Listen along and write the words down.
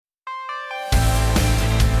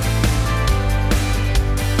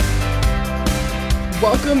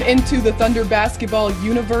Welcome into the Thunder basketball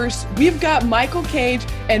universe. We've got Michael Cage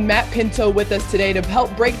and Matt Pinto with us today to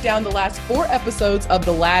help break down the last 4 episodes of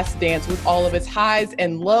The Last Dance with all of its highs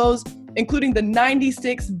and lows, including the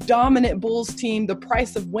 96 dominant Bulls team, the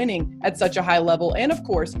price of winning at such a high level, and of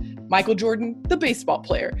course, Michael Jordan, the baseball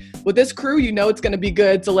player. With this crew, you know it's going to be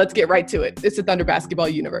good, so let's get right to it. It's the Thunder basketball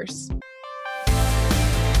universe.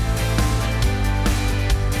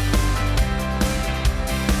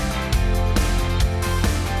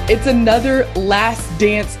 It's another Last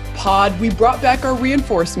Dance pod. We brought back our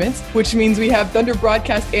reinforcements, which means we have Thunder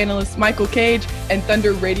broadcast analyst Michael Cage and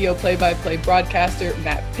Thunder radio play-by-play broadcaster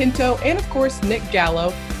Matt Pinto, and of course, Nick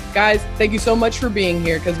Gallo. Guys, thank you so much for being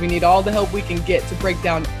here because we need all the help we can get to break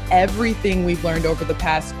down everything we've learned over the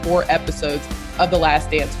past 4 episodes of The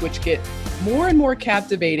Last Dance, which get more and more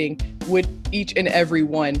captivating with each and every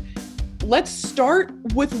one. Let's start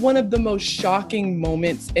with one of the most shocking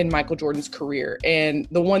moments in Michael Jordan's career, and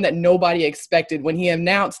the one that nobody expected when he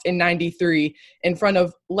announced in 93 in front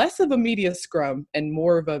of less of a media scrum and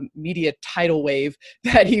more of a media tidal wave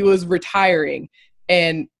that he was retiring.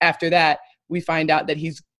 And after that, we find out that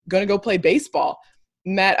he's going to go play baseball.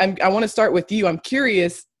 Matt, I want to start with you. I'm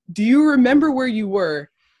curious, do you remember where you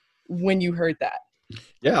were when you heard that?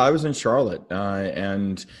 Yeah, I was in Charlotte,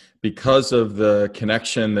 and because of the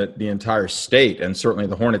connection that the entire state and certainly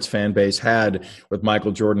the Hornets fan base had with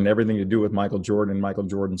Michael Jordan, everything to do with Michael Jordan and Michael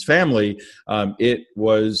Jordan's family, it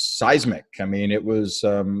was seismic. I mean, it was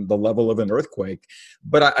the level of an earthquake.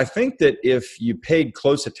 But I think that if you paid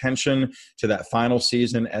close attention to that final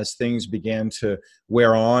season as things began to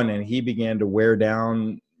wear on and he began to wear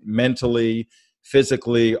down mentally,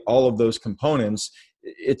 physically, all of those components,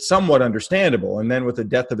 it's somewhat understandable. And then with the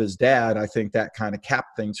death of his dad, I think that kind of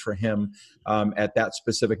capped things for him at that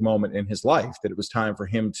specific moment in his life, that it was time for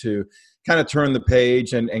him to kind of turn the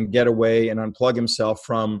page and get away and unplug himself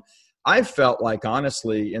from, I felt like,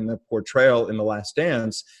 honestly, in the portrayal in The Last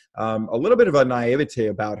Dance, a little bit of a naivete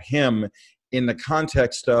about him in the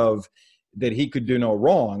context of that he could do no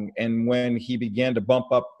wrong. And when he began to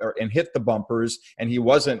bump up and hit the bumpers, and he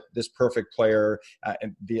wasn't this perfect player,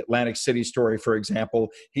 in the Atlantic City story, for example,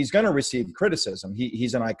 he's going to receive criticism.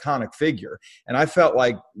 He's an iconic figure. And I felt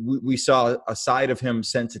like we saw a side of him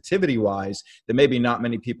sensitivity-wise that maybe not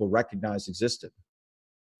many people recognized existed.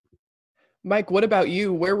 Mike, what about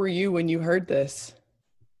you? Where were you when you heard this?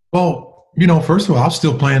 Well, first of all, I was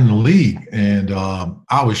still playing in the league, and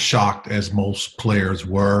I was shocked, as most players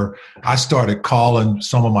were. I started calling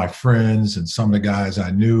some of my friends and some of the guys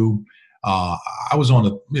I knew. I was on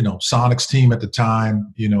the, Sonics team at the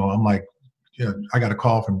time. I'm like, I got a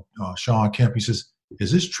call from Sean Kemp. He says,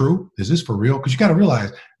 "Is this true? Is this for real?" Because you got to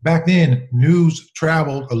realize, back then, news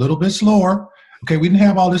traveled a little bit slower. Okay, we didn't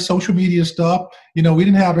have all this social media stuff. We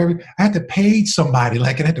didn't have I had to page somebody,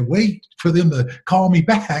 I had to wait for them to call me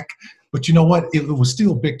back. But you know what? It was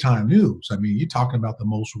still big-time news. I mean, you're talking about the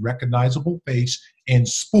most recognizable face in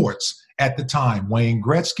sports at the time. Wayne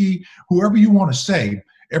Gretzky, whoever you want to say,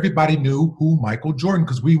 everybody knew who Michael Jordan,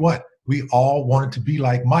 because we all wanted to be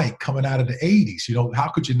like Mike coming out of the 80s. How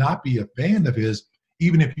could you not be a fan of his,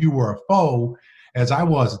 even if you were a foe, as I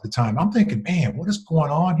was at the time? I'm thinking, man, what is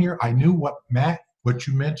going on here? I knew what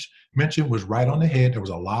you mentioned was right on the head. There was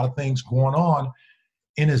a lot of things going on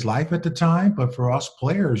in his life at the time, but for us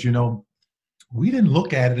players, we didn't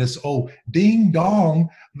look at it as, oh, ding dong,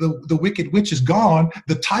 the Wicked Witch is gone,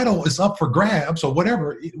 the title is up for grabs or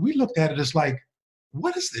whatever. We looked at it as like,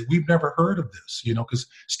 what is it? We've never heard of this, because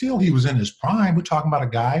still he was in his prime. We're talking about a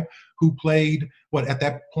guy who played, at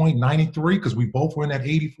that point, 93, because we both were in that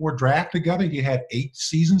 84 draft together. He had 8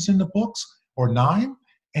 seasons in the books, or 9,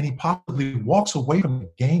 and he possibly walks away from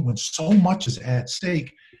the game when so much is at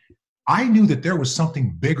stake. I knew that there was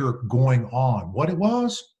something bigger going on. What it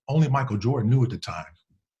was, only Michael Jordan knew at the time.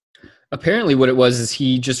 Apparently what it was is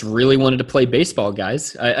he just really wanted to play baseball,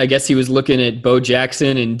 guys. I guess he was looking at Bo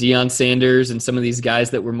Jackson and Deion Sanders and some of these guys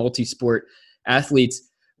that were multi-sport athletes.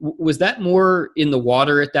 Was that more in the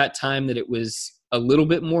water at that time, that it was a little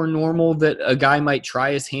bit more normal that a guy might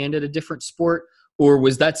try his hand at a different sport? Or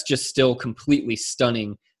was that just still completely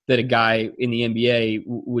stunning that a guy in the NBA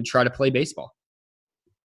would try to play baseball?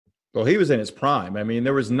 Well, he was in his prime. I mean,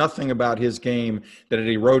 there was nothing about his game that had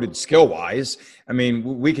eroded skill-wise. I mean,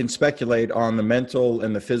 we can speculate on the mental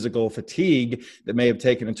and the physical fatigue that may have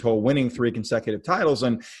taken a toll winning 3 consecutive titles.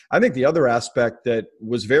 And I think the other aspect that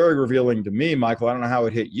was very revealing to me, Michael, I don't know how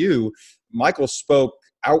it hit you, Michael spoke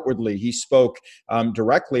outwardly. He spoke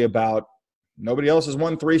directly about nobody else has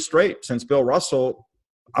won 3 straight since Bill Russell.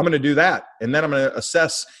 I'm going to do that. And then I'm going to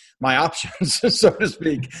assess my options, so to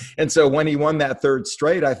speak. And so when he won that third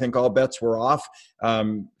straight, I think all bets were off,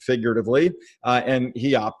 figuratively. And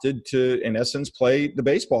he opted to, in essence, play the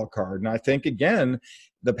baseball card. And I think, again,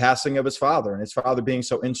 the passing of his father, and his father being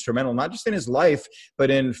so instrumental, not just in his life,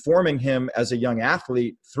 but in forming him as a young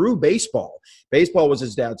athlete through baseball. Baseball was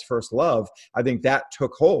his dad's first love. I think that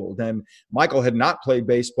took hold. And Michael had not played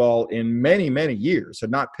baseball in many, many years,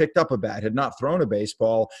 had not picked up a bat, had not thrown a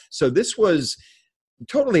baseball. So this was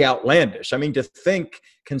totally outlandish. I mean, to think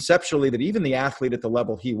conceptually that even the athlete at the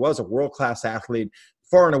level he was, a world-class athlete,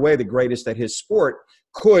 far and away the greatest at his sport,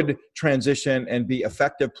 could transition and be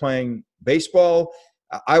effective playing baseball.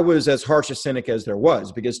 I was as harsh a cynic as there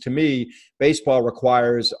was, because to me, baseball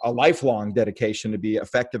requires a lifelong dedication to be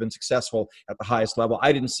effective and successful at the highest level.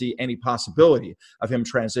 I didn't see any possibility of him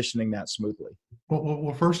transitioning that smoothly.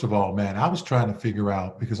 Well, first of all, man, I was trying to figure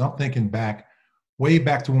out, because I'm thinking back, way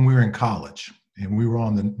back to when we were in college and we were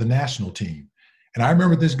on the national team. And I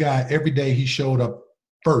remember this guy, every day he showed up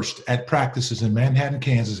first at practices in Manhattan,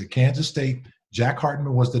 Kansas, at Kansas State. Jack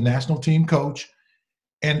Hartman was the national team coach.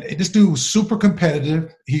 And this dude was super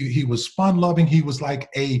competitive. He was fun-loving. He was like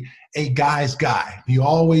a guy's guy. He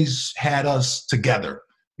always had us together.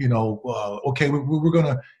 You know, okay, we're going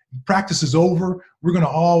to – practice is over. We're going to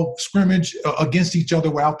all scrimmage against each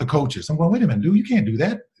other without the coaches. I'm going, wait a minute, dude, you can't do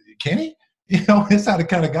that. Can he? You know, that's not the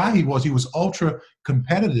kind of guy he was. He was ultra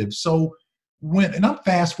competitive. So and I'm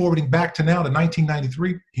fast-forwarding back to now to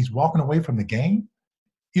 1993. He's walking away from the game.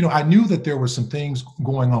 You know, I knew that there were some things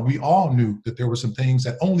going on. We all knew that there were some things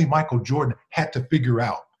that only Michael Jordan had to figure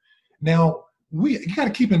out. Now, you got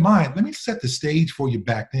to keep in mind, let me set the stage for you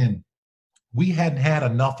back then. We hadn't had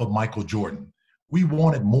enough of Michael Jordan. We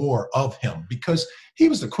wanted more of him because he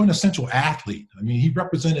was the quintessential athlete. I mean, he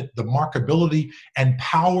represented the markability and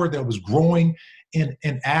power that was growing in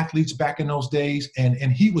athletes back in those days. And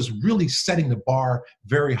he was really setting the bar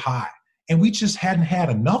very high. And we just hadn't had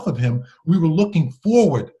enough of him. We were looking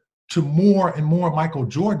forward to more and more Michael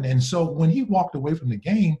Jordan. And so when he walked away from the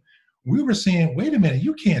game, we were saying, wait a minute,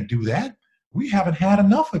 you can't do that. We haven't had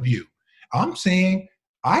enough of you. I'm saying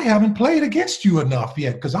I haven't played against you enough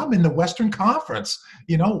yet because I'm in the Western Conference,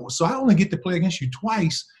 you know, so I only get to play against you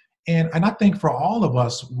twice. And I think for all of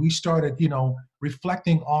us, we started, you know,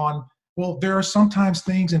 reflecting on, well, there are sometimes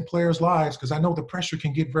things in players' lives, because I know the pressure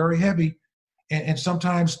can get very heavy. And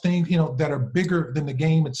sometimes things, you know, that are bigger than the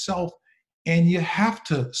game itself, and you have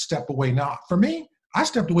to step away. Now, for me, I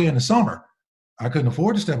stepped away in the summer. I couldn't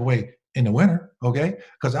afford to step away in the winter, okay?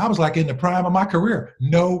 Because I was like in the prime of my career.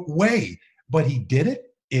 No way. But he did it.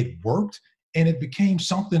 It worked, and it became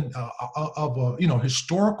something of a, you know,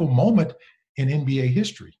 historical moment in NBA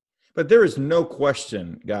history. But there is no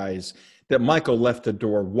question, guys, that Michael left the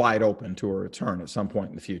door wide open to a return at some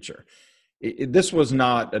point in the future. This was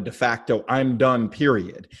not a de facto, I'm done,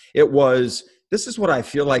 period. It was, this is what I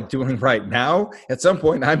feel like doing right now. At some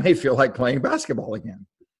point, I may feel like playing basketball again.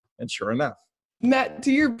 And sure enough. Matt,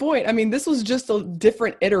 to your point, I mean, this was just a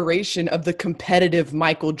different iteration of the competitive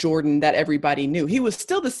Michael Jordan that everybody knew. He was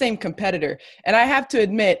still the same competitor. And I have to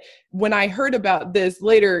admit, when I heard about this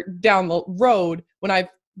later down the road, when I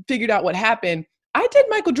figured out what happened, I did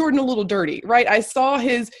Michael Jordan a little dirty, right? I saw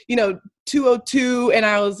his, 202, and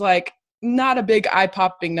I was like, not a big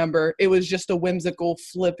eye-popping number. It was just a whimsical,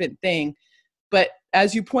 flippant thing. But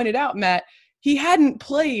as you pointed out, Matt, he hadn't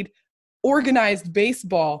played organized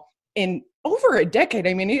baseball in over a decade.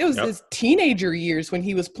 I mean, it was his teenager years when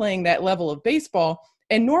he was playing that level of baseball.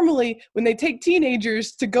 And normally when they take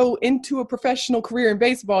teenagers to go into a professional career in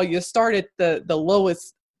baseball, you start at the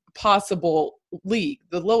lowest possible league,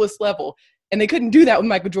 the lowest level. And they couldn't do that with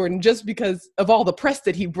Michael Jordan just because of all the press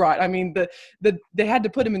that he brought. I mean, they had to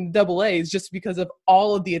put him in double A's just because of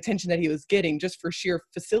all of the attention that he was getting just for sheer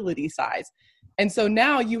facility size. And so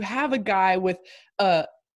now you have a guy with a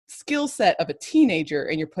skill set of a teenager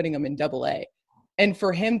and you're putting him in double A. And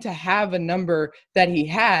for him to have a number that he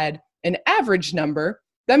had, an average number,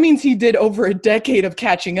 that means he did over a decade of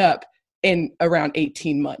catching up in around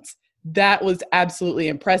 18 months. That was absolutely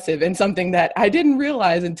impressive, and something that I didn't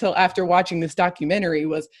realize until after watching this documentary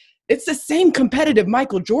was it's the same competitive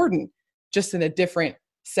Michael Jordan, just in a different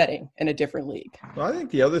setting in a different league. Well, I think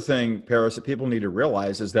the other thing, Paris, that people need to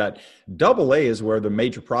realize is that double A is where the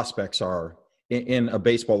major prospects are in a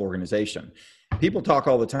baseball organization. People talk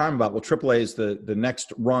all the time about, well, AAA is the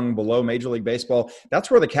next rung below Major League Baseball. That's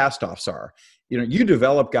where the castoffs are. You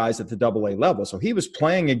develop guys at the AA level. So he was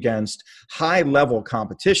playing against high-level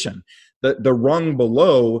competition, the rung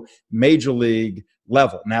below Major League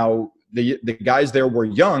level. Now, the guys there were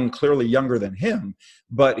young, clearly younger than him,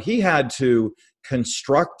 but he had to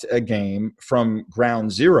construct a game from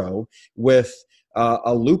ground zero with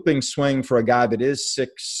a looping swing for a guy that is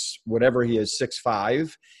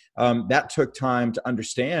 6'5". That took time to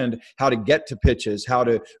understand how to get to pitches, how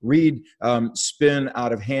to read spin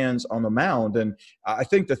out of hands on the mound. And I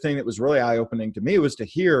think the thing that was really eye-opening to me was to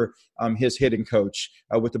hear his hitting coach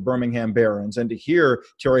with the Birmingham Barons, and to hear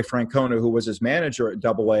Terry Francona, who was his manager at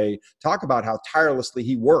AA, talk about how tirelessly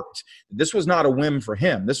he worked. This was not a whim for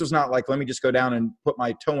him. This was not like, let me just go down and put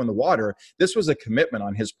my toe in the water. This was a commitment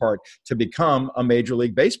on his part to become a Major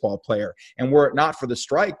League Baseball player. And were it not for the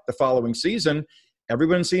strike the following season,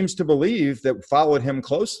 everyone seems to believe that followed him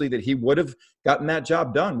closely that he would have gotten that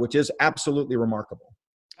job done, which is absolutely remarkable.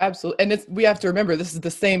 Absolutely. And we have to remember, this is the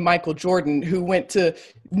same Michael Jordan who went to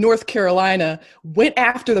North Carolina, went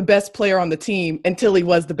after the best player on the team until he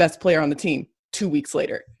was the best player on the team 2 weeks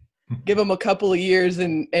later. Give him a couple of years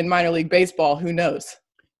in minor league baseball, who knows?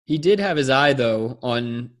 He did have his eye, though,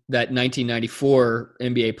 on that 1994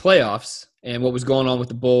 NBA playoffs and what was going on with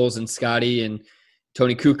the Bulls and Scottie and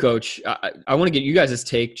Tony Kukoc. I want to get you guys'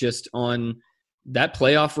 take just on that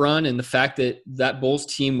playoff run and the fact that that Bulls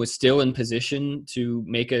team was still in position to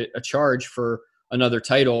make a charge for another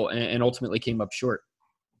title and ultimately came up short.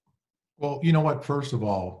 Well, you know what? First of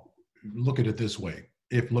all, look at it this way.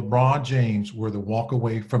 If LeBron James were to walk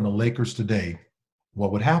away from the Lakers today,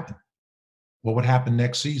 what would happen? What would happen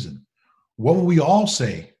next season? What would we all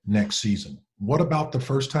say next season? What about the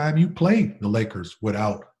first time you played the Lakers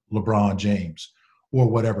without LeBron James or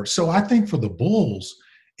whatever? So I think for the Bulls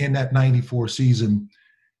in that 94 season,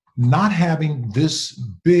 not having this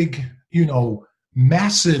big,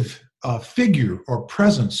 massive figure or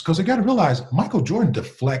presence, because I got to realize Michael Jordan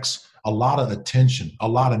deflects a lot of attention, a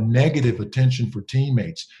lot of negative attention for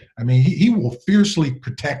teammates. I mean, he will fiercely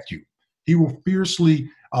protect you. He will fiercely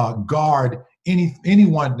guard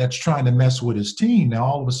anyone that's trying to mess with his team. Now,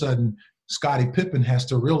 all of a sudden, Scottie Pippen has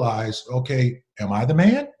to realize, okay, am I the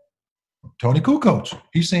man? Tony Kukoc,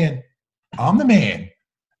 he's saying, I'm the man.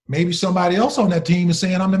 Maybe somebody else on that team is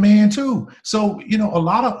saying I'm the man too. So, a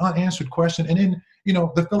lot of unanswered questions. And then,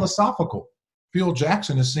 the philosophical. Phil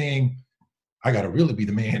Jackson is saying, I got to really be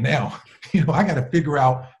the man now. I got to figure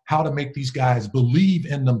out how to make these guys believe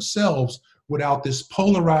in themselves without this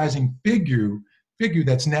polarizing figure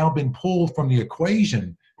that's now been pulled from the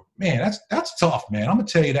equation. Man, that's tough, man. I'm going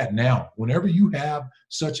to tell you that now. Whenever you have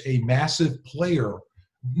such a massive player,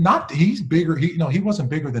 he's bigger. He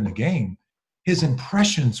wasn't bigger than the game. His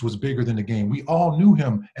impressions was bigger than the game. We all knew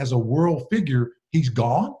him as a world figure. He's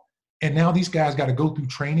gone. And now these guys got to go through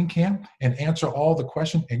training camp and answer all the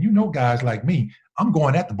questions. And guys like me, I'm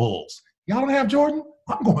going at the Bulls. Y'all don't have Jordan?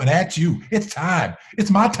 I'm going at you. It's time. It's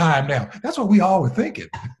my time now. That's what we all were thinking.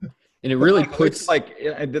 And it really puts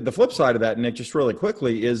the flip side of that, Nick, just really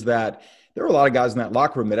quickly, is that there were a lot of guys in that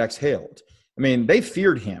locker room that exhaled. I mean, they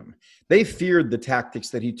feared him. They feared the tactics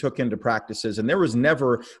that he took into practices, and there was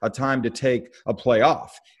never a time to take a play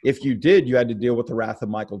off. If you did, you had to deal with the wrath of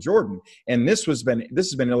Michael Jordan. And this has been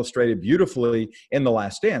illustrated beautifully in The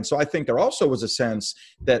Last Dance. So I think there also was a sense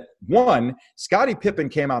that, one, Scottie Pippen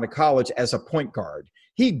came out of college as a point guard.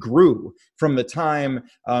 He grew from the time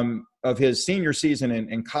of his senior season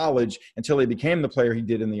in college until he became the player he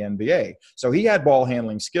did in the NBA. So he had ball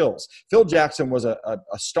handling skills. Phil Jackson was a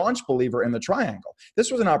staunch believer in the triangle.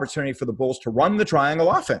 This was an opportunity for the Bulls to run the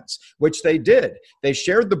triangle offense, which they did. They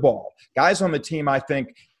shared the ball. Guys on the team, I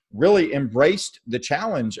think, really embraced the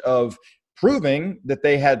challenge of proving that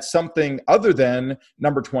they had something other than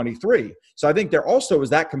number 23. So I think there also was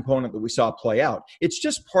that component that we saw play out. It's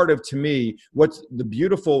just part of, to me, what's the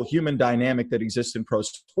beautiful human dynamic that exists in pro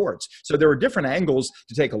sports. So there were different angles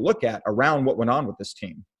to take a look at around what went on with this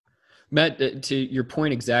team. Matt, to your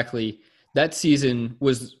point exactly, that season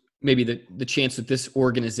was maybe the chance that this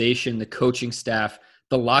organization, the coaching staff,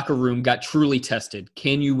 the locker room got truly tested.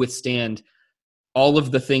 Can you withstand all of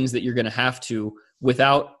the things that you're going to have to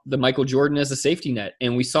without the Michael Jordan as a safety net?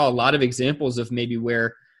 And we saw a lot of examples of maybe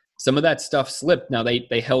where some of that stuff slipped. Now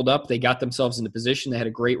they held up, they got themselves into position. They had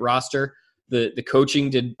a great roster. The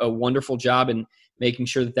coaching did a wonderful job in making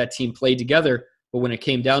sure that team played together. But when it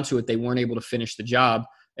came down to it, they weren't able to finish the job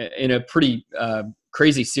in a pretty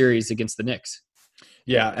crazy series against the Knicks.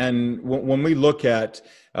 Yeah, and when we look at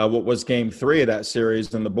what was Game 3 of that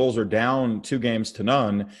series, and the Bulls are down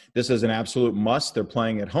 2-0, this is an absolute must. They're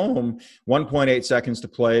playing at home, 1.8 seconds to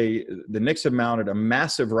play. The Knicks have mounted a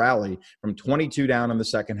massive rally from 22 down in the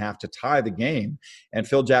second half to tie the game, and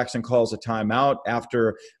Phil Jackson calls a timeout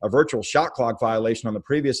after a virtual shot clock violation on the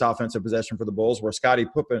previous offensive possession for the Bulls, where Scottie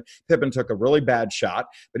Pippen took a really bad shot,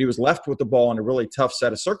 but he was left with the ball in a really tough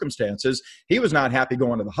set of circumstances. He was not happy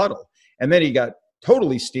going to the huddle. And then he got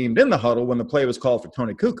totally steamed in the huddle when the play was called for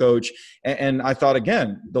Tony Kukoc. And I thought,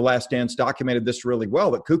 again, The Last Dance documented this really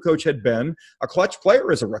well, that Kukoc had been a clutch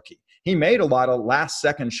player as a rookie. He made a lot of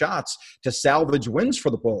last-second shots to salvage wins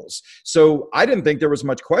for the Bulls. So I didn't think there was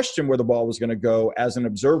much question where the ball was going to go as an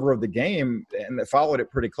observer of the game, and I followed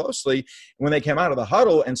it pretty closely. When they came out of the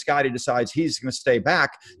huddle and Scotty decides he's going to stay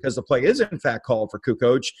back because the play is, in fact, called for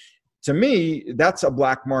Kukoc, to me, that's a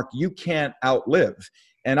black mark you can't outlive.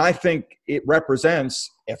 And I think it represents,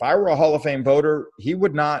 if I were a Hall of Fame voter, he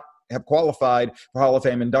would not have qualified for Hall of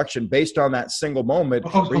Fame induction based on that single moment.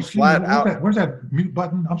 Where he flat out, where's that mute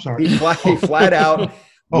button? I'm sorry. He flat out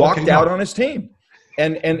walked out on his team.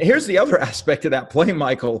 And here's the other aspect of that play,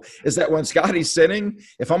 Michael, is that when Scotty's sitting,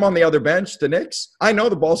 if I'm on the other bench, the Knicks, I know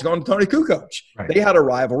the ball's going to Tony Kukoc. Right. They had a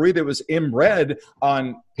rivalry that was inbred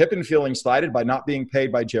on Pippen feeling slighted by not being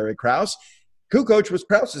paid by Jerry Krause. Kukoc was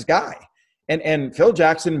Krause's guy. And Phil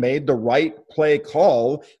Jackson made the right play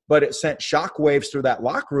call, but it sent shockwaves through that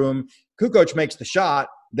locker room. Kukoc makes the shot.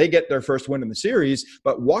 They get their first win in the series.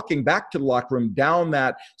 But walking back to the locker room down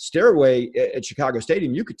that stairway at Chicago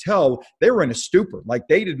Stadium, you could tell they were in a stupor. Like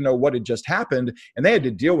they didn't know what had just happened, and they had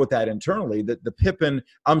to deal with that internally, the Pippen,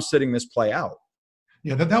 I'm sitting this play out.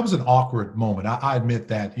 Yeah, that was an awkward moment. I admit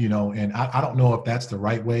that, and I don't know if that's the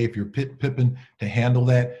right way if you're Pippen to handle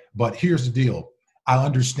that. But here's the deal. I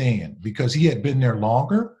understand because he had been there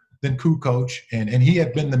longer than Kukoc, and he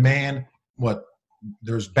had been the man.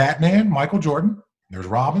 There's Batman, Michael Jordan. There's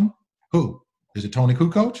Robin. Who? Is it Tony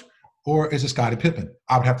Kukoc or is it Scottie Pippen?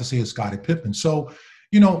 I would have to say it's Scottie Pippen. So,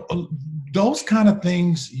 those kind of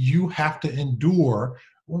things you have to endure.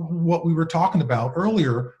 What we were talking about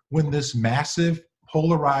earlier, when this massive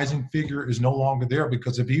polarizing figure is no longer there,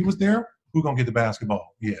 because if he was there, who's going to get the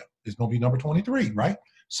basketball? Yeah, it's going to be number 23, right?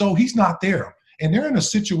 So he's not there. And they're in a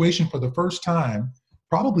situation for the first time,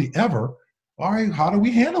 probably ever. All right, how do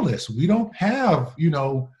we handle this? We don't have,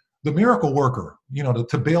 the miracle worker,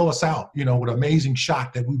 to bail us out, with an amazing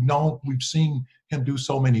shot that we've seen him do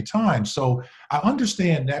so many times. So I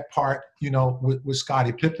understand that part, with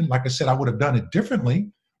Scottie Pippen. Like I said, I would have done it differently.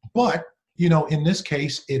 But, in this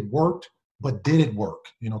case, it worked. But did it work?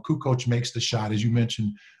 Kukoc makes the shot, as you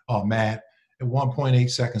mentioned, Matt. At 1.8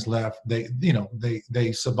 seconds left,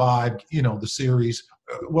 they survived, the series.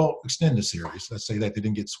 Extend the series. Let's say that they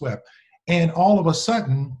didn't get swept. And all of a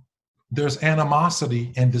sudden, there's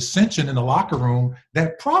animosity and dissension in the locker room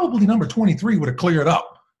that probably number 23 would have cleared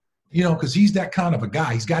up, because he's that kind of a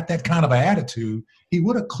guy. He's got that kind of an attitude. He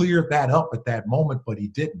would have cleared that up at that moment, but he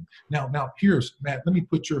didn't. Now here's, Matt, let me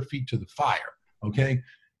put your feet to the fire, okay?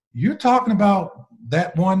 You're talking about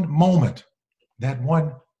that one moment, that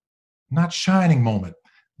one not shining moment,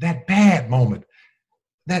 that bad moment,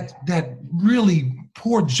 that really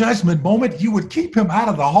poor judgment moment. You would keep him out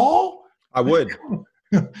of the hall? I would.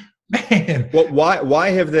 Man. Well, why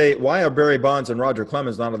are Barry Bonds and Roger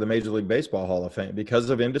Clemens not in the Major League Baseball Hall of Fame? Because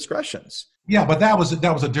of indiscretions. Yeah, but that was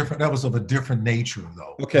of a different nature,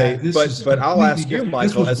 though. Okay, but I'll ask you,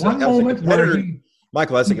 Michael, as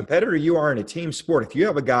a competitor, you are in a team sport. If you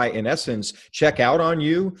have a guy, in essence, check out on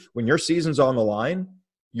you when your season's on the line,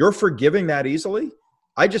 you're forgiving that easily?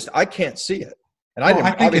 I can't see it. And I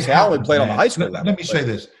didn't. Obviously, I only played on the high school level. Let me say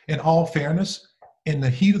this. In all fairness, in the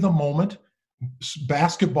heat of the moment,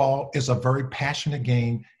 basketball is a very passionate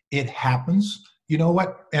game. It happens. You know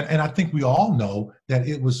what? And I think we all know that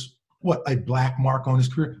it was a black mark on his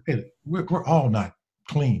career. Hey, we're all not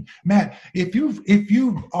clean. Matt, if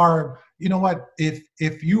you are,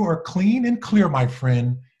 if you are clean and clear, my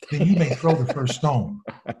friend, then you may throw the first stone.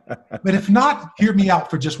 But if not, hear me out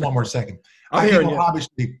for just one more second.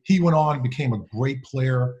 Obviously, he went on and became a great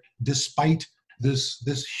player despite this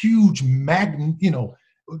huge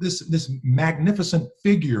this magnificent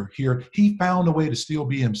figure here. He found a way to still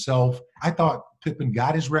be himself. I thought Pippen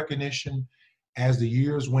got his recognition as the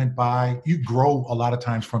years went by. You grow a lot of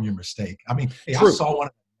times from your mistake. I mean, hey, I saw one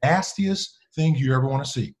of the nastiest things you ever want to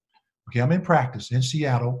see. Okay, I'm in practice in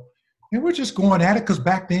Seattle, and we're just going at it because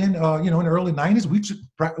back then, in the early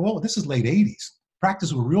 90s, this is late 80s.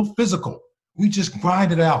 Practice was real physical. We just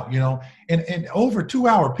grind it out, and over a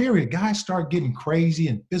 2-hour period, guys start getting crazy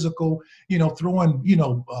and physical, throwing,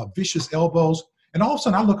 vicious elbows. And all of a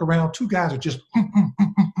sudden I look around, two guys are just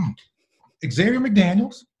Xavier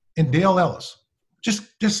McDaniels and Dale Ellis,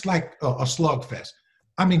 just like a slugfest.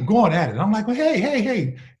 I mean, going at it. I'm like, well,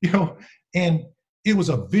 hey, and it was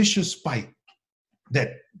a vicious fight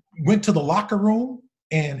that went to the locker room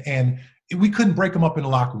and we couldn't break them up in the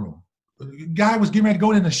locker room. Guy was getting ready to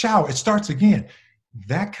go in the shower. It starts again.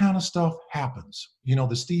 That kind of stuff happens.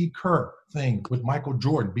 The Steve Kerr thing with Michael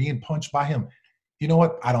Jordan being punched by him. you know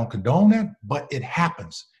what? I don't condone that, but it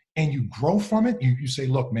happens. And you grow from it. You say,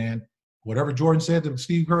 look, man, whatever Jordan said to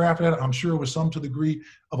Steve Kerr after that, I'm sure it was some to the degree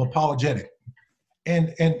of apologetic.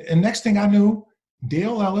 And next thing I knew,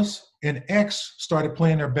 Dale Ellis and X started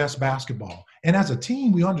playing their best basketball. And as a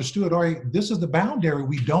team, we understood, all right, this is the boundary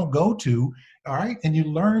we don't go to, all right? And you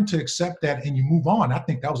learn to accept that and you move on. I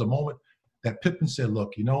think that was a moment that Pippen said,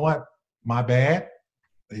 look, you know what? My bad.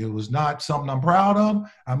 It was not something I'm proud of.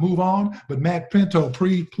 I move on. But Matt Pinto,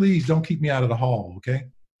 please don't keep me out of the hall, okay?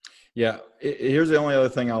 Yeah. Here's the only other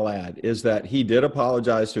thing I'll add is that he did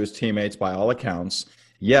apologize to his teammates by all accounts,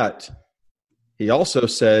 yet he also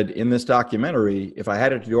said in this documentary, if I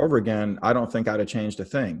had it to do over again, I don't think I'd have changed a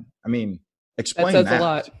thing. I mean, explain that. That says a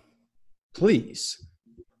lot. Please.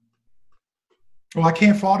 Well, I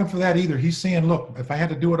can't fault him for that either. He's saying, look, if I had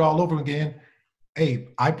to do it all over again, hey,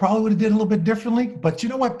 I probably would have did it a little bit differently. But you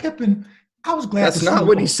know what, Pippen, I was glad That's not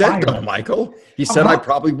what he said, though, Michael. He said I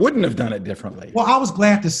probably wouldn't have done it differently. Well, I was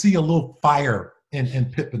glad to see a little fire in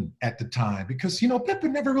Pippen at the time because, you know,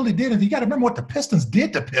 Pippen never really did it. You got to remember what the Pistons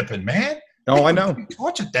did to Pippen, man. Oh, I know. They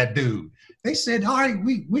tortured that dude. They said, all right,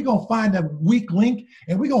 we're going to find a weak link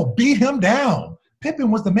and we're going to beat him down. Pippen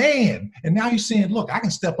was the man. And now he's saying, look, I can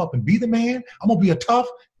step up and be the man. I'm going to be a tough.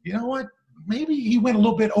 You know what? Maybe he went a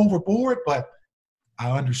little bit overboard, but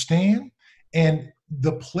I understand. And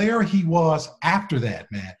the player he was after that,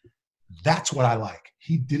 man, that's what I like.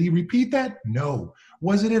 Did he repeat that? No.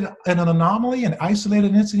 Was it an anomaly, an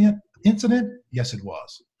isolated incident? Yes, it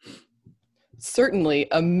was. Certainly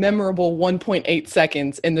a memorable 1.8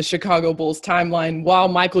 seconds in the Chicago Bulls timeline while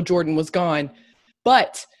Michael Jordan was gone.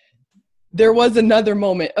 But there was another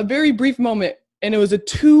moment, a very brief moment, and it was a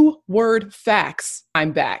 2-word fax.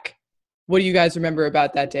 I'm back. What do you guys remember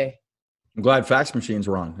about that day? I'm glad fax machines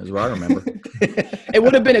were on, is what I remember. It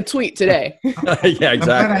would have been a tweet today. Yeah, exactly. I'm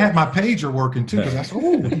glad I had my pager working too, because I said,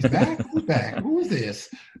 oh, he's back? Who's back? Who is this?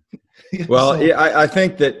 Well, I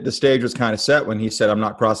think that the stage was kind of set when he said, I'm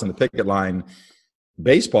not crossing the picket line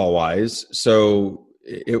baseball-wise. So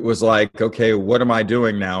it was like, okay, what am I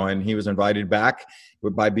doing now? And he was invited back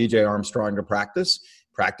by B.J. Armstrong to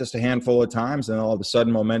practiced a handful of times, and all of a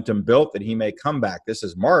sudden momentum built that he may come back. This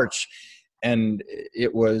is March. And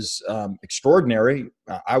it was extraordinary,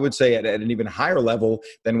 I would say, at an even higher level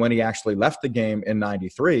than when he actually left the game in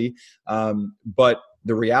 '93. But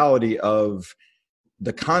the reality of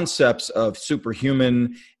the concepts of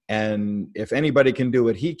superhuman and if anybody can do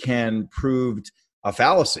it, he can, proved a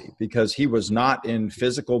fallacy because he was not in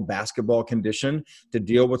physical basketball condition to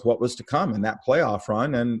deal with what was to come in that playoff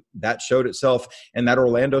run. And that showed itself in that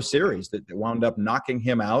Orlando series that wound up knocking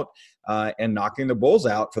him out and knocking the Bulls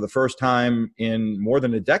out for the first time in more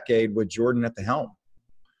than a decade with Jordan at the helm.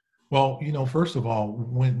 Well, you know, first of all,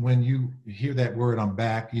 when you hear that word, I'm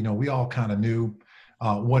back, you know, we all kind of knew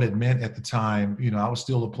what it meant at the time. You know, I was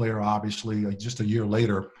still a player, obviously, just a year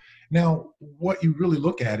later. Now, what you really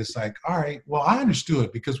look at is like, all right, well, I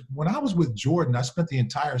understood because when I was with Jordan, I spent the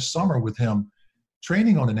entire summer with him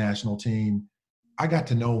training on the national team. I got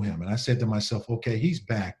to know him, and I said to myself, okay, he's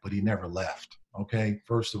back, but he never left. Okay,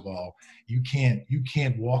 first of all, you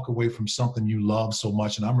can't walk away from something you love so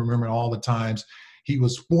much. And I'm remembering all the times he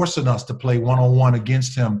was forcing us to play one-on-one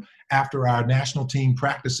against him after our national team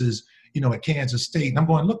practices, you know, at Kansas State. And I'm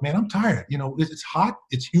going, look, man, I'm tired. You know, it's hot,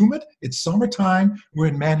 it's humid, it's summertime. We're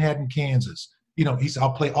in Manhattan, Kansas. You know,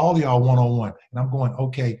 I'll play all of y'all one-on-one. And I'm going,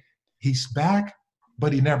 okay, he's back,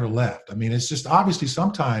 but he never left. I mean, it's just obviously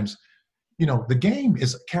sometimes, you know, the game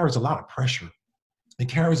carries a lot of pressure. It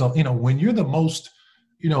carries, you know, when you're the most,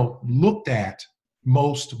 you know, looked at,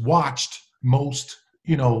 most watched, most,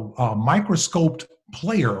 you know, microscoped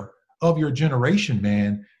player of your generation,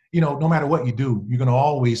 man, you know, no matter what you do, you're going to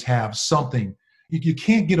always have something. You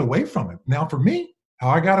can't get away from it. Now, for me, how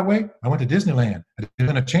I got away, I went to Disneyland. I didn't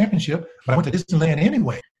win a championship, but I went to Disneyland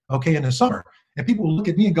anyway, okay, in the summer. And people will look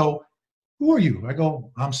at me and go, who are you? I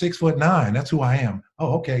go, I'm 6'9". That's who I am.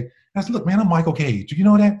 Oh, okay. I said, look, man, I'm Michael Cage. Do you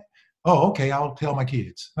know that? Oh, okay, I'll tell my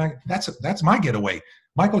kids. Like, that's my getaway.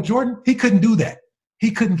 Michael Jordan, he couldn't do that. He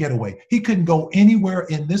couldn't get away. He couldn't go anywhere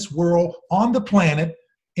in this world on the planet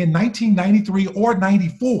in 1993 or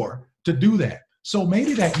 94 to do that. So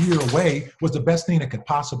maybe that year away was the best thing that could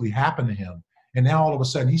possibly happen to him. And now all of a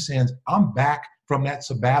sudden he says, I'm back from that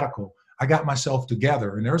sabbatical. I got myself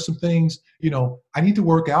together. And there are some things, you know, I need to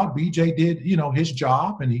work out. BJ did, you know, his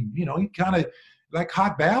job. And he, you know, he kind of like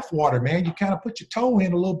hot bath water, man. You kind of put your toe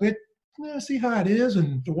in a little bit. See how it is,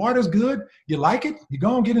 and the water's good. You like it, you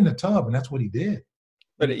go and get in the tub, and that's what he did.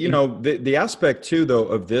 But, you know, the aspect, too, though,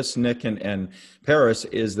 of this, Nick and Paris,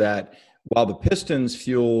 is that while the Pistons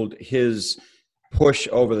fueled his push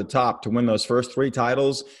over the top to win those first 3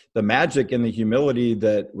 titles, the magic and the humility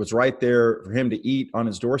that was right there for him to eat on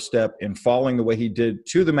his doorstep and falling the way he did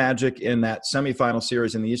to the Magic in that semifinal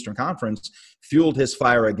series in the Eastern Conference fueled his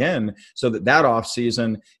fire again, so that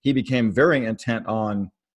offseason he became very intent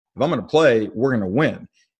on, if I'm going to play, we're going to win.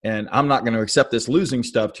 And I'm not going to accept this losing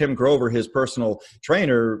stuff. Tim Grover, his personal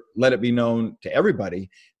trainer, let it be known to everybody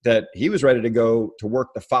that he was ready to go to work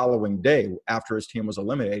the following day after his team was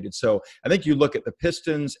eliminated. So I think you look at the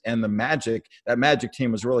Pistons and the Magic, that Magic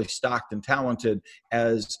team was really stocked and talented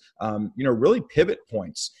as, really pivot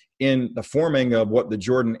points in the forming of what the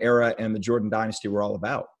Jordan era and the Jordan dynasty were all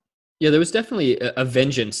about. Yeah, there was definitely a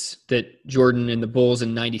vengeance that Jordan and the Bulls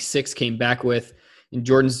in '96 came back with. And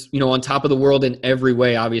Jordan's, on top of the world in every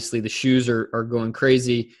way. Obviously, the shoes are going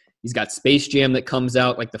crazy. He's got Space Jam that comes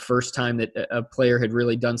out, like the first time that a player had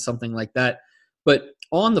really done something like that. But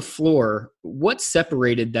on the floor, what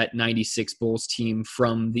separated that '96 Bulls team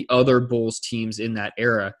from the other Bulls teams in that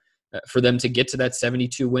era for them to get to that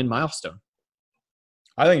 72-win milestone?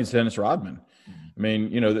 I think it's Dennis Rodman. I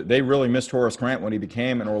mean, they really missed Horace Grant when he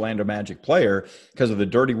became an Orlando Magic player because of the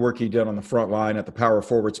dirty work he did on the front line at the power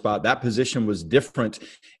forward spot. That position was different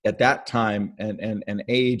at that time and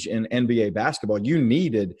age in NBA basketball. You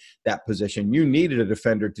needed that position. You needed a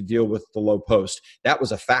defender to deal with the low post. That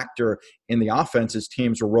was a factor in the offenses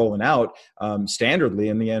teams were rolling out standardly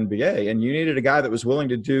in the NBA. And you needed a guy that was willing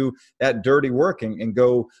to do that dirty work and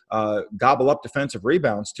go gobble up defensive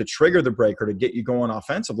rebounds to trigger the breaker to get you going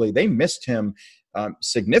offensively. They missed him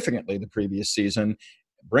significantly the previous season.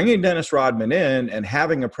 Bringing Dennis Rodman in and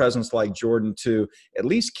having a presence like Jordan to at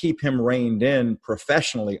least keep him reined in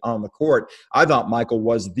professionally on the court, I thought Michael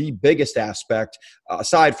was the biggest aspect,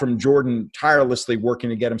 aside from Jordan tirelessly working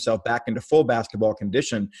to get himself back into full basketball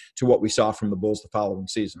condition, to what we saw from the Bulls the following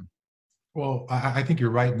season. Well, I think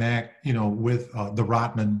you're right, Mac. With the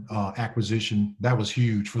Rodman acquisition, that was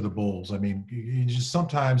huge for the Bulls. I mean, you just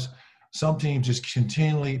sometimes some teams just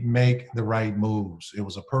continually make the right moves. It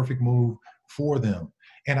was a perfect move for them.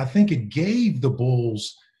 And I think it gave the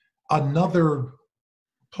Bulls another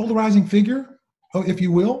polarizing figure, if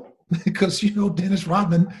you will, because, Dennis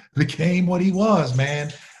Rodman became what he was,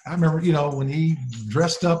 man. I remember, when he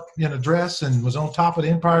dressed up in a dress and was on top of the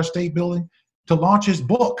Empire State Building to launch his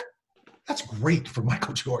book. That's great for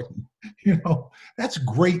Michael Jordan. That's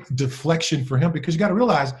great deflection for him, because you got to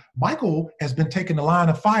realize Michael has been taking the line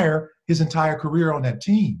of fire his entire career on that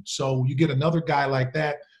team. So you get another guy like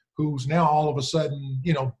that who's now all of a sudden,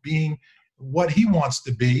 being what he wants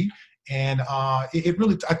to be. And it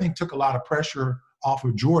really, I think, took a lot of pressure off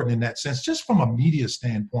of Jordan in that sense, just from a media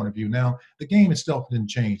standpoint of view. Now, the game itself didn't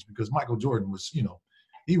change because Michael Jordan was,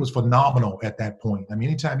 he was phenomenal at that point. I mean,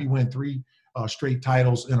 anytime he win 3 straight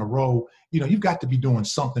titles in a row, you've got to be doing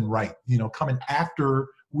something right, coming after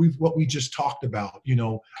what we just talked about,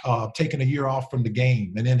 taking a year off from the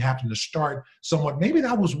game and then having to start somewhat. Maybe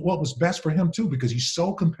that was what was best for him too, because he's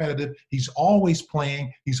so competitive. He's always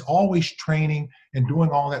playing. He's always training and doing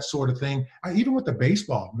all that sort of thing. Even with the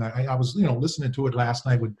baseball, I was, listening to it last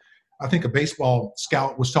night with, I think a baseball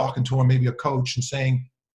scout was talking to him, maybe a coach, and saying,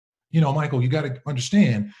 Michael, you got to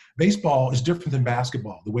understand, baseball is different than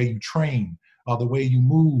basketball. The way you train, the way you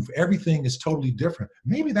move, everything is totally different.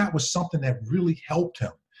 Maybe that was something that really helped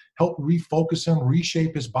him, helped refocus him,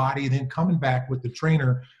 reshape his body, and then coming back with the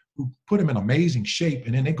trainer who put him in amazing shape.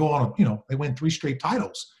 And then they go on, they win 3 straight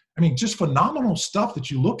titles. I mean, just phenomenal stuff that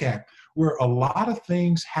you look at where a lot of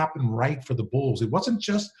things happen right for the Bulls. It wasn't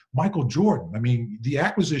just Michael Jordan. I mean, the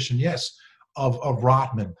acquisition, yes, of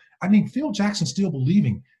Rodman. I mean, Phil Jackson still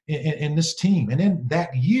believing in this team. And then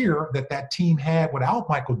that year that team had without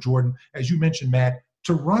Michael Jordan, as you mentioned, Matt,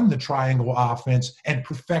 to run the triangle offense and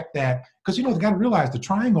perfect that. Because, they got to realize the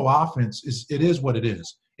triangle offense is what it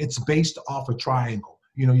is. It's based off a triangle.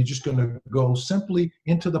 You're just going to go simply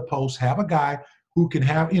into the post, have a guy who can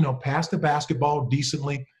have, pass the basketball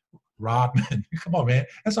decently. Rodman, come on, man.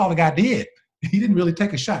 That's all the guy did. He didn't really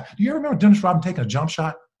take a shot. Do you ever remember Dennis Rodman taking a jump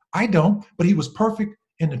shot? I don't, but he was perfect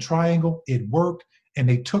in the triangle. It worked. And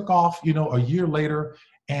they took off, a year later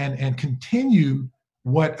and continued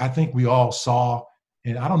what I think we all saw.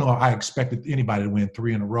 And I don't know if I expected anybody to win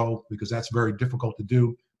 3 in a row, because that's very difficult to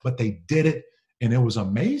do, but they did it. And it was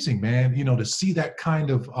amazing, man, to see that kind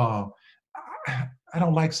of, I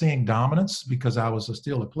don't like saying dominance because I was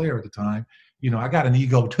still a player at the time. I got an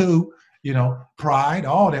ego too, pride,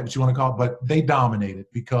 all that, what you want to call it, but they dominated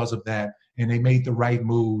because of that. And they made the right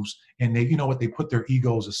moves, and they, they put their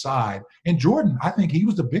egos aside. And Jordan, I think he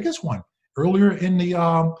was the biggest one. Earlier in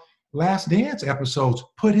the Last Dance episodes,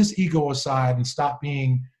 put his ego aside and stopped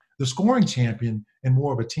being the scoring champion and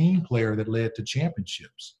more of a team player that led to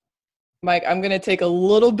championships. Mike, I'm going to take a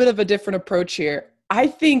little bit of a different approach here. I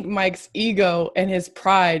think Mike's ego and his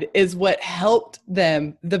pride is what helped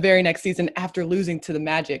them the very next season after losing to the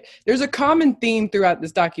Magic. There's a common theme throughout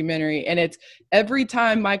this documentary, and it's every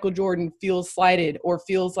time Michael Jordan feels slighted or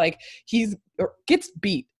feels like gets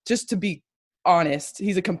beat, just to be honest,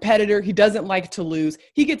 he's a competitor. He doesn't like to lose.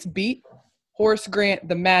 He gets beat, Horace Grant,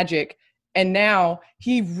 the Magic, and now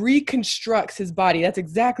he reconstructs his body. That's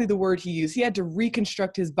exactly the word he used. He had to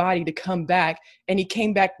reconstruct his body to come back, and he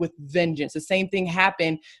came back with vengeance. The same thing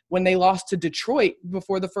happened when they lost to Detroit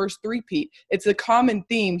before the first three-peat. It's a common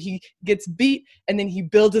theme. He gets beat, and then he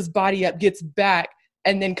builds his body up, gets back,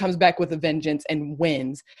 and then comes back with a vengeance and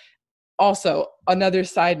wins. Also, another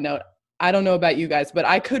side note, I don't know about you guys, but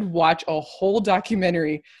I could watch a whole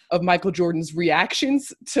documentary of Michael Jordan's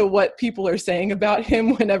reactions to what people are saying about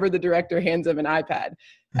him whenever the director hands him an iPad.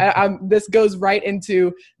 This goes right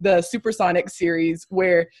into the Supersonic series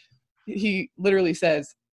where he literally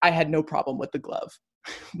says, I had no problem with the glove.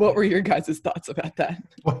 What were your guys' thoughts about that?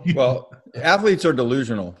 Well, athletes are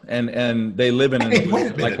delusional and they live in an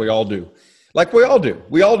illusion like we all do. Like we all do.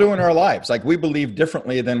 We all do in our lives. Like we believe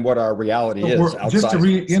differently than what our reality is outside. Just to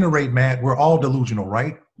reiterate, Matt, we're all delusional,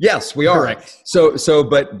 right? Yes, we are. Correct.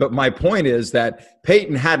 But my point is that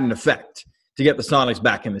Peyton had an effect to get the Sonics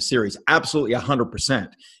back in the series. Absolutely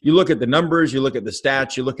 100%. You look at the numbers, you look at the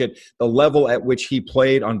stats, you look at the level at which he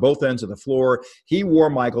played on both ends of the floor. He wore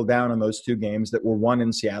Michael down in those two games that were won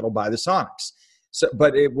in Seattle by the Sonics. So,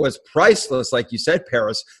 but it was priceless, like you said,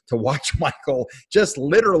 Paris, to watch Michael just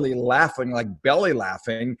literally laughing, like belly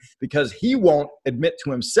laughing, because he won't admit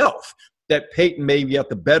to himself that Peyton may be at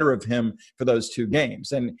the better of him for those two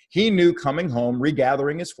games. And he knew coming home,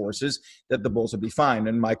 regathering his forces, that the Bulls would be fine.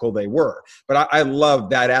 And Michael, they were. But I love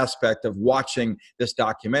that aspect of watching this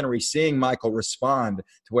documentary, seeing Michael respond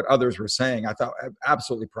to what others were saying. I thought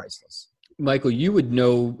absolutely priceless. Michael, you would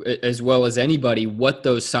know as well as anybody what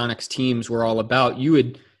those Sonics teams were all about. You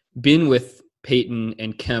had been with Peyton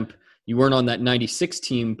and Kemp. You weren't on that 96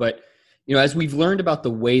 team, but as we've learned about the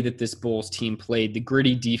way that this Bulls team played, the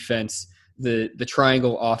gritty defense, the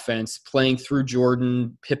triangle offense, playing through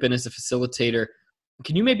Jordan, Pippen as a facilitator,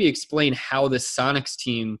 can you maybe explain how the Sonics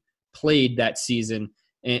team played that season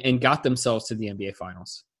and got themselves to the NBA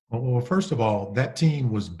Finals? Well, first of all, that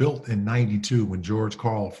team was built in '92 when George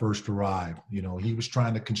Karl first arrived. He was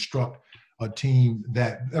trying to construct a team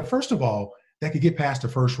that, first of all, that could get past the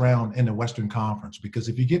first round in the Western Conference. Because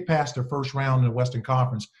if you get past the first round in the Western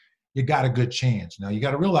Conference, you got a good chance. Now, you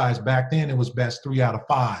got to realize back then it was best 3 out of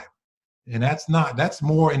 5. And that's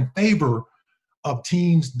more in favor of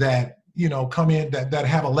teams that, come in that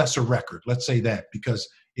have a lesser record. Let's say that. Because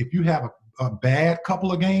if you have a bad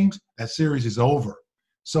couple of games, that series is over.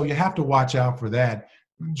 So you have to watch out for that.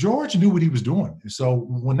 George knew what he was doing. So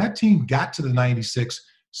when that team got to the 96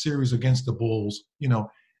 series against the Bulls,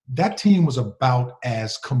 that team was about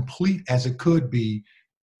as complete as it could be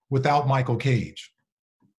without Michael Cage.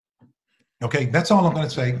 Okay, that's all I'm going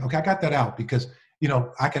to say. Okay, I got that out because,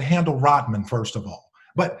 I could handle Rodman, first of all.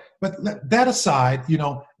 But that aside,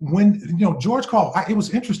 when, George Karl, it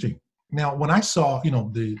was interesting. Now, when I saw,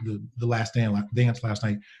 the Last Dance last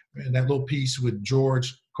night, and that little piece with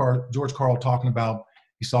George Karl talking about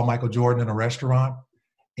he saw Michael Jordan in a restaurant,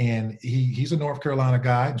 and he's a North Carolina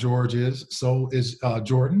guy. George is, so is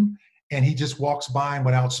Jordan, and he just walks by and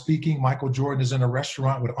without speaking, Michael Jordan is in a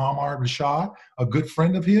restaurant with Ahmad Rashad, a good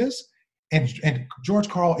friend of his, and George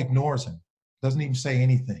Karl ignores him, doesn't even say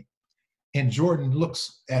anything, and Jordan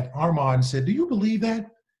looks at Ahmad and said, "Do you believe that?"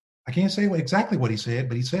 I can't say exactly what he said,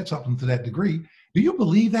 but he said something to that degree. "Do you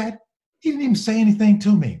believe that? He didn't even say anything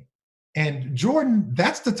to me." And Jordan,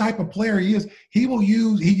 that's the type of player he is. He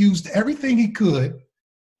used everything he could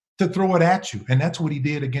to throw it at you. And that's what he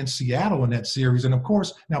did against Seattle in that series. And of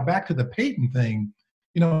course, now back to the Peyton thing,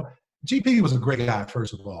 GP was a great guy,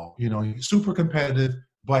 first of all, he's super competitive,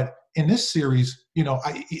 but in this series,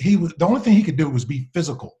 the only thing he could do was be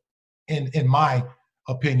physical in my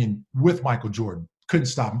opinion with Michael Jordan. Couldn't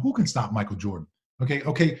stop him. Who can stop Michael Jordan?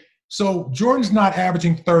 Okay. So Jordan's not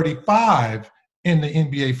averaging 35 in the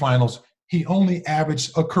NBA Finals. He only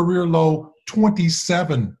averaged a career low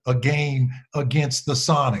 27 a game against the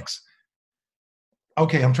Sonics.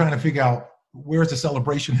 Okay, I'm trying to figure out where's the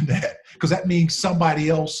celebration in that, because that means somebody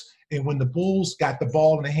else. And when the Bulls got the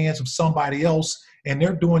ball in the hands of somebody else and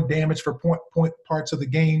they're doing damage for point parts of the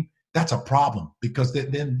game, that's a problem, because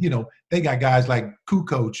then they got guys like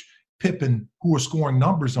Kukoc, Pippen, who are scoring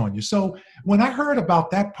numbers on you. So when I heard about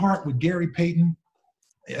that part with Gary Payton,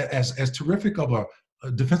 as terrific of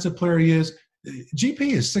a defensive player he is, GP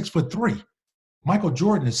is 6'3". Michael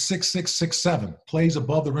Jordan is 6'6", 6'7", plays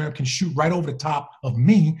above the rim, can shoot right over the top of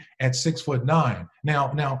me at 6'9".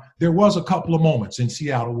 Now there was a couple of moments in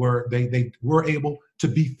Seattle where they were able to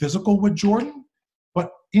be physical with Jordan,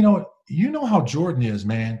 but you know how Jordan is,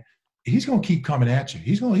 man. He's gonna keep coming at you.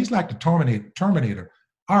 He's like the Terminator.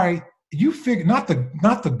 All right, you figure not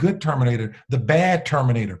the good Terminator, the bad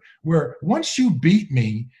Terminator, where once you beat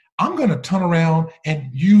me, I'm going to turn around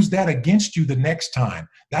and use that against you the next time.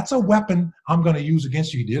 That's a weapon I'm going to use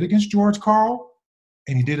against you. He did it against George Karl,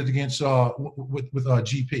 and he did it against with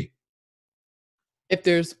GP. If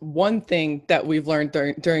there's one thing that we've learned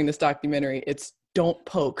during this documentary, it's don't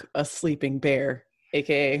poke a sleeping bear,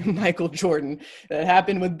 aka Michael Jordan. That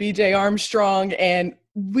happened with BJ Armstrong, and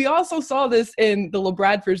we also saw this in the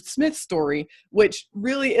LaBradford Smith story, which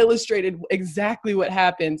really illustrated exactly what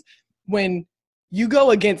happens when you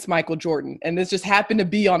go against Michael Jordan. And this just happened to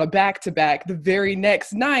be on a back-to-back. The very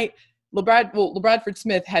next night, LaBradford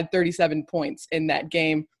Smith had 37 points in that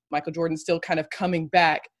game. Michael Jordan still kind of coming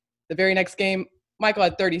back. The very next game, Michael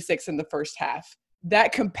had 36 in the first half.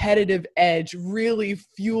 That competitive edge really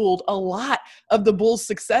fueled a lot of the Bulls'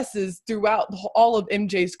 successes throughout all of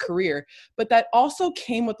MJ's career. But that also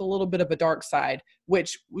came with a little bit of a dark side,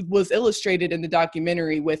 which was illustrated in the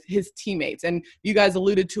documentary with his teammates. And you guys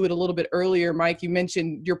alluded to it a little bit earlier, Mike. You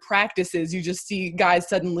mentioned your practices. You just see guys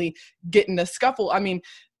suddenly get in a scuffle. I mean,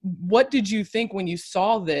 what did you think when you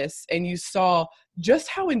saw this and you saw just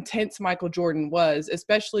how intense Michael Jordan was,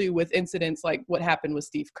 especially with incidents like what happened with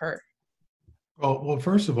Steve Kerr? Well,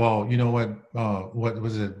 first of all, you know what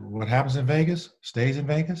was it? What happens in Vegas stays in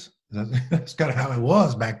Vegas. That's kind of how it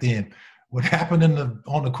was back then. What happened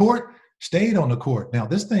on the court stayed on the court. Now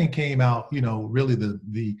this thing came out, really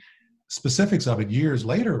the specifics of it years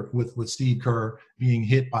later with Steve Kerr being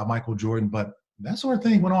hit by Michael Jordan, but that sort of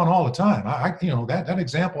thing went on all the time. That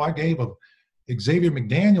example I gave of Xavier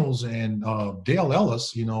McDaniels and Dale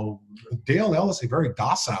Ellis. Dale Ellis, a very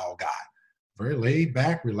docile guy, very laid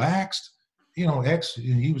back, relaxed. He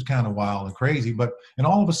was kind of wild and crazy, and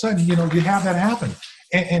all of a sudden, you have that happen.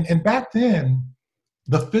 And back then,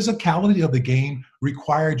 the physicality of the game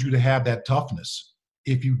required you to have that toughness.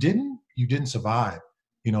 If you didn't, you didn't survive.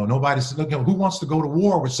 Nobody said, look, who wants to go to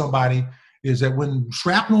war with somebody is that when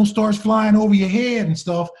shrapnel starts flying over your head and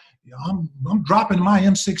stuff, I'm dropping my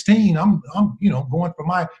M16. I'm going for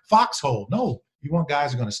my foxhole. No, you want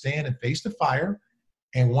guys who are going to stand and face the fire.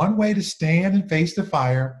 And one way to stand and face the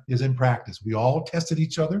fire is in practice. We all tested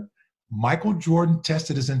each other. Michael Jordan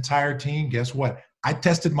tested his entire team. Guess what? I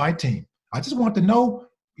tested my team. I just want to know,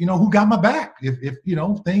 who got my back if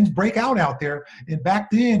things break out there. And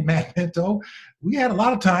back then, Matt Pinto, we had a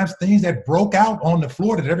lot of times things that broke out on the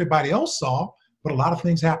floor that everybody else saw, but a lot of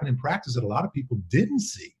things happened in practice that a lot of people didn't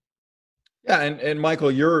see. Yeah, and Michael,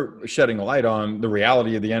 you're shedding light on the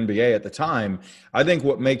reality of the NBA at the time. I think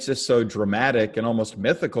what makes this so dramatic and almost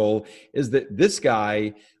mythical is that this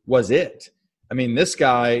guy was it. I mean, this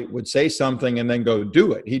guy would say something and then go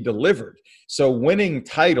do it. He delivered. So winning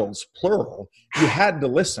titles, plural, you had to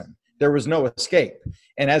listen. There was no escape.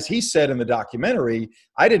 And as he said in the documentary,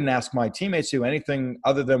 I didn't ask my teammates to do anything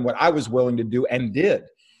other than what I was willing to do and did.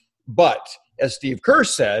 But as Steve Kerr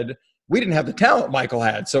said, we didn't have the talent Michael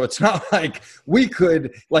had. So it's not like we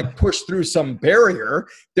could push through some barrier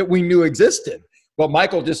that we knew existed. But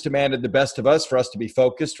Michael just demanded the best of us for us to be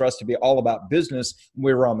focused, for us to be all about business when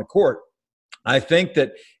we were on the court. I think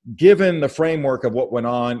that given the framework of what went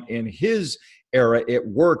on in his era, it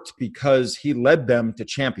worked because he led them to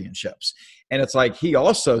championships. And it's like he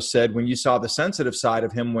also said, when you saw the sensitive side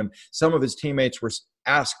of him, when some of his teammates were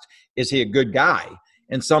asked, is he a good guy?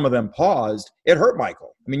 And some of them paused, it hurt Michael.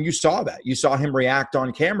 I mean, you saw that. You saw him react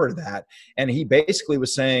on camera to that. And he basically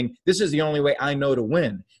was saying, this is the only way I know to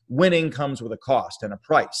win. Winning comes with a cost and a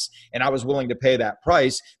price. And I was willing to pay that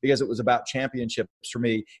price because it was about championships for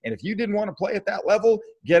me. And if you didn't want to play at that level,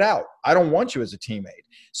 get out. I don't want you as a teammate.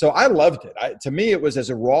 So I loved it. To me, it was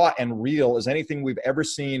as raw and real as anything we've ever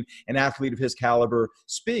seen an athlete of his caliber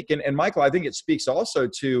speak. And Michael, I think it speaks also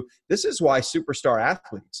to, this is why superstar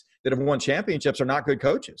athletes that have won championships are not good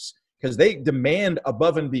coaches, because they demand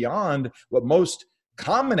above and beyond what most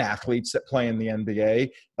common athletes that play in the NBA,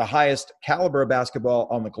 the highest caliber of basketball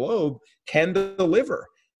on the globe, can deliver.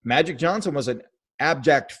 Magic Johnson was an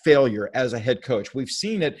abject failure as a head coach. We've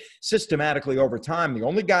seen it systematically over time. The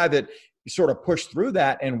only guy that sort of pushed through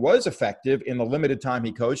that and was effective in the limited time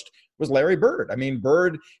he coached was Larry Bird. I mean,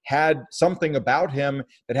 Bird had something about him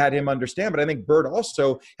that had him understand, but I think Bird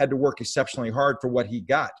also had to work exceptionally hard for what he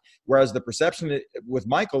got. Whereas the perception with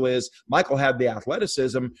Michael is Michael had the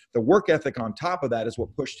athleticism, the work ethic on top of that is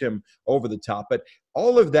what pushed him over the top. But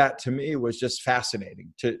all of that to me was just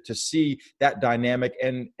fascinating to see that dynamic.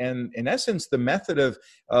 And in essence, the method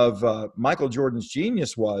of Michael Jordan's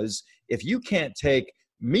genius was, if you can't take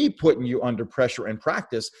me putting you under pressure in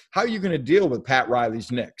practice, how are you going to deal with Pat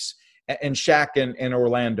Riley's Knicks and Shaq and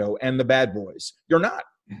Orlando and the bad boys? You're not.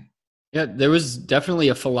 Yeah, there was definitely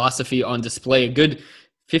a philosophy on display. A good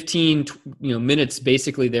 15 minutes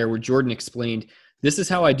basically there where Jordan explained, this is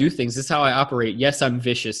how I do things. This is how I operate. Yes, I'm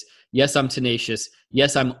vicious. Yes, I'm tenacious.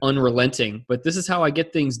 Yes, I'm unrelenting. But this is how I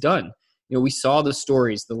get things done. We saw the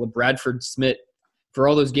stories, the LeBradford Smith, for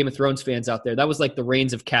all those Game of Thrones fans out there, that was like the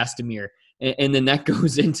reigns of Castamere. And then that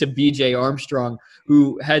goes into B.J. Armstrong,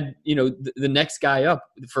 who had, the next guy up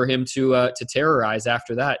for him to terrorize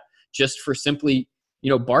after that, just for simply,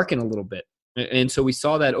 barking a little bit. And so we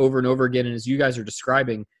saw that over and over again. And as you guys are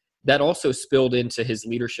describing, that also spilled into his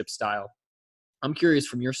leadership style. I'm curious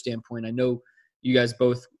from your standpoint, I know you guys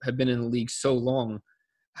both have been in the league so long.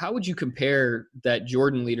 How would you compare that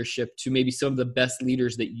Jordan leadership to maybe some of the best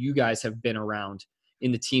leaders that you guys have been around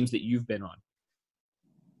in the teams that you've been on?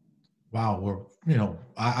 Wow. Well,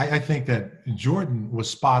 I think that Jordan was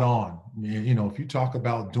spot on. If you talk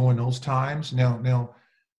about during those times, now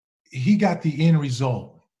he got the end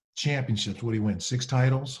result, championships. What did he win? 6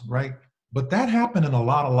 titles, right? But that happened in a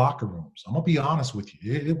lot of locker rooms. I'm going to be honest with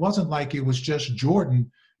you. It wasn't like it was just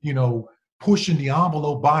Jordan, pushing the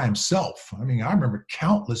envelope by himself. I mean, I remember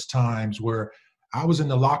countless times where I was in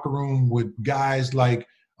the locker room with guys like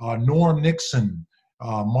Norm Nixon,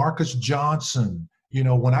 Marcus Johnson.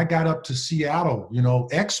 When I got up to Seattle,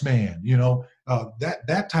 X-Man,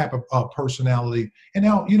 that type of personality. And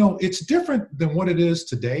now, it's different than what it is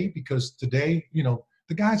today, because today,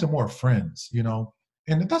 the guys are more friends,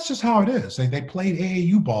 and that's just how it is. They played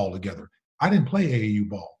AAU ball together. I didn't play AAU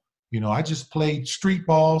ball. I just played street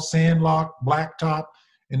ball, sandlot, blacktop,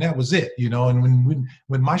 and that was it, And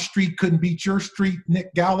when my street couldn't beat your street,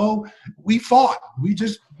 Nick Gallo, we fought. We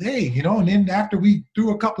just, hey, and then after we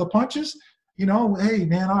threw a couple of punches, hey,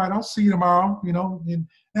 man, all right, I'll see you tomorrow, and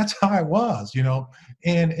that's how it was,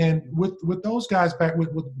 And with those guys back,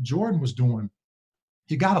 with what Jordan was doing,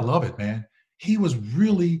 you got to love it, man. He was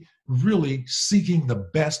really, really seeking the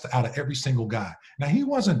best out of every single guy. Now, he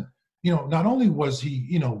wasn't, not only was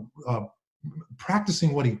he,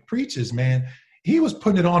 practicing what he preaches, man, he was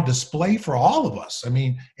putting it on display for all of us. I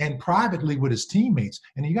mean, and privately with his teammates.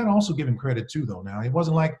 And you got to also give him credit too, though. Now, it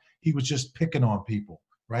wasn't like he was just picking on people.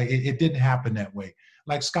 Right? It didn't happen that way.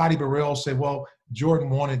 Like Scotty Burrell said, well, Jordan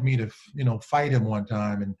wanted me to, fight him one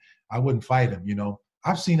time, and I wouldn't fight him.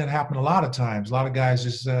 I've seen it happen a lot of times. A lot of guys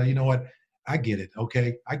just, you know what? I get it.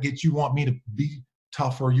 Okay. I get you want me to be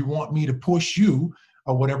tougher. You want me to push you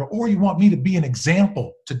or whatever, or you want me to be an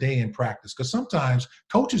example today in practice. Because sometimes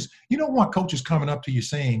coaches, you don't want coaches coming up to you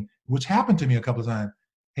saying, which happened to me a couple of times,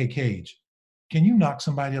 hey, Cage, can you knock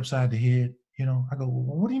somebody upside the head? I go,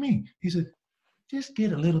 well, what do you mean? He said, just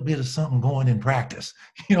get a little bit of something going in practice.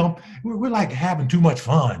 We're like having too much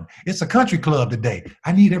fun. It's a country club today.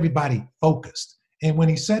 I need everybody focused. And when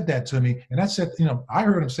he said that to me, and I said, I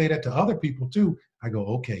heard him say that to other people too. I go,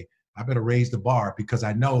 okay, I better raise the bar because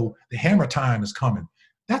I know the hammer time is coming.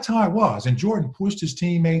 That's how I was. And Jordan pushed his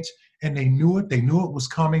teammates, and they knew it. They knew it was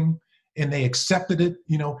coming, and they accepted it,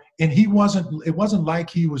 and it wasn't like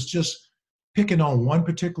he was just picking on one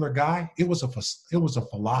particular guy. It was a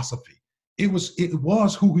philosophy. It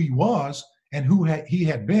was who he was and who he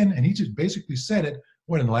had been, and he just basically said it,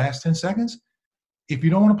 in the last 10 seconds? If you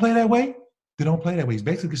don't want to play that way, then don't play that way. He's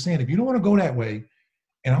basically saying, if you don't want to go that way,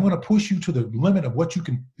 and I'm going to push you to the limit of what you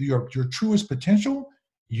can, your truest potential,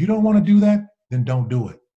 you don't want to do that, then don't do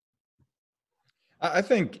it. I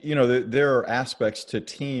think, there are aspects to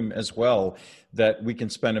team as well that we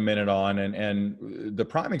can spend a minute on. And the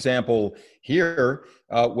prime example here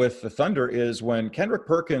with the Thunder is when Kendrick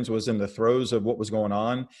Perkins was in the throes of what was going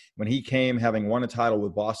on, when he came having won a title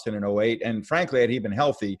with Boston in 2008. And frankly, had he been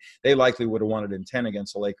healthy, they likely would have won it in 10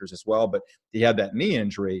 against the Lakers as well. But he had that knee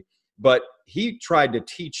injury. But he tried to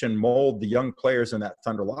teach and mold the young players in that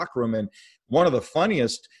Thunder locker room. And one of the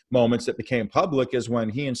funniest moments that became public is when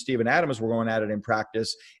he and Steven Adams were going at it in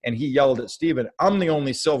practice, and he yelled at Steven, "I'm the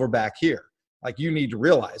only silverback here. Like, you need to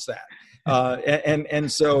realize that."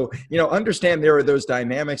 And so, understand there are those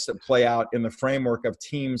dynamics that play out in the framework of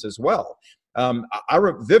teams as well.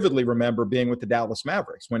 vividly remember being with the Dallas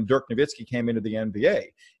Mavericks when Dirk Nowitzki came into the NBA.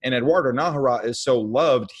 And Eduardo Nájera is so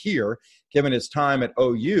loved here, given his time at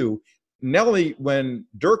OU. Nelly, when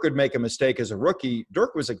Dirk would make a mistake as a rookie,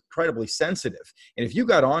 Dirk was incredibly sensitive. And if you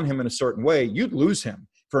got on him in a certain way, you'd lose him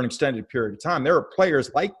for an extended period of time. There are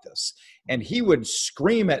players like this. And he would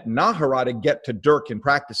scream at Nájera to get to Dirk in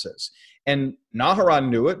practices. And Nájera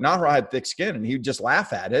knew it. Nájera had thick skin, and he would just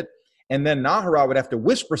laugh at it. And then Nájera would have to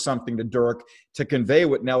whisper something to Dirk to convey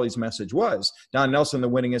what Nelly's message was. Don Nelson, the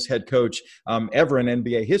winningest head coach ever in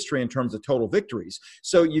NBA history in terms of total victories.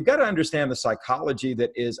 So you've got to understand the psychology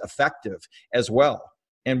that is effective as well.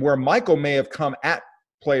 And where Michael may have come at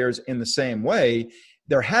players in the same way,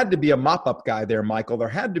 there had to be a mop-up guy there, Michael. There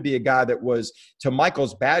had to be a guy that was, to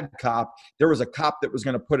Michael's bad cop, there was a cop that was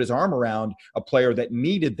going to put his arm around a player that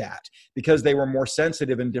needed that because they were more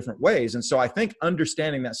sensitive in different ways. And so I think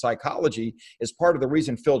understanding that psychology is part of the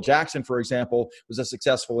reason Phil Jackson, for example, was as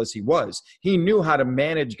successful as he was. He knew how to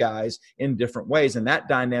manage guys in different ways, and that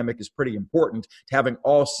dynamic is pretty important to having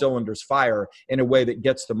all cylinders fire in a way that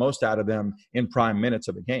gets the most out of them in prime minutes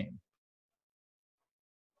of a game.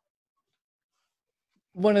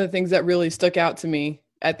 One of the things that really stuck out to me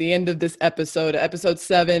at the end of this episode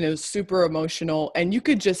 7, it was super emotional. And you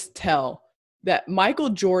could just tell that Michael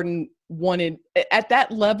Jordan wanted, at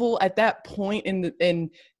that level, at that point in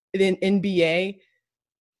NBA,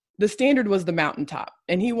 the standard was the mountaintop.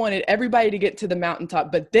 And he wanted everybody to get to the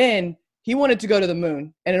mountaintop. But then he wanted to go to the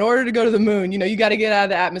moon. And in order to go to the moon, you got to get out of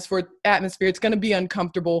the atmosphere. It's going to be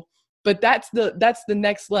uncomfortable. But that's the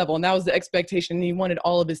next level, and that was the expectation. And he wanted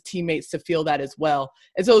all of his teammates to feel that as well.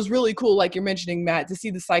 And so it was really cool, like you're mentioning, Matt, to see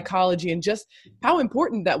the psychology and just how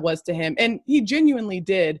important that was to him. And he genuinely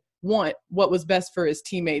did want what was best for his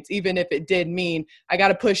teammates, even if it did mean, I got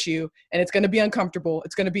to push you, and it's going to be uncomfortable,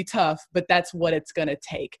 it's going to be tough, but that's what it's going to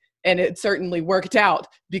take. And it certainly worked out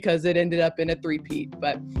because it ended up in a three-peat.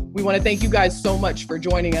 But we want to thank you guys so much for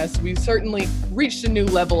joining us. We've certainly reached a new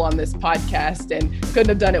level on this podcast and couldn't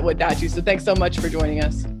have done it without you. So thanks so much for joining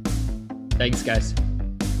us. Thanks, guys.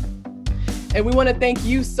 And we want to thank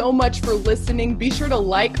you so much for listening. Be sure to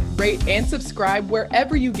like, rate, and subscribe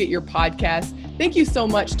wherever you get your podcasts. Thank you so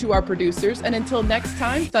much to our producers. And until next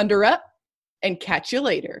time, Thunder up and catch you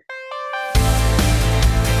later.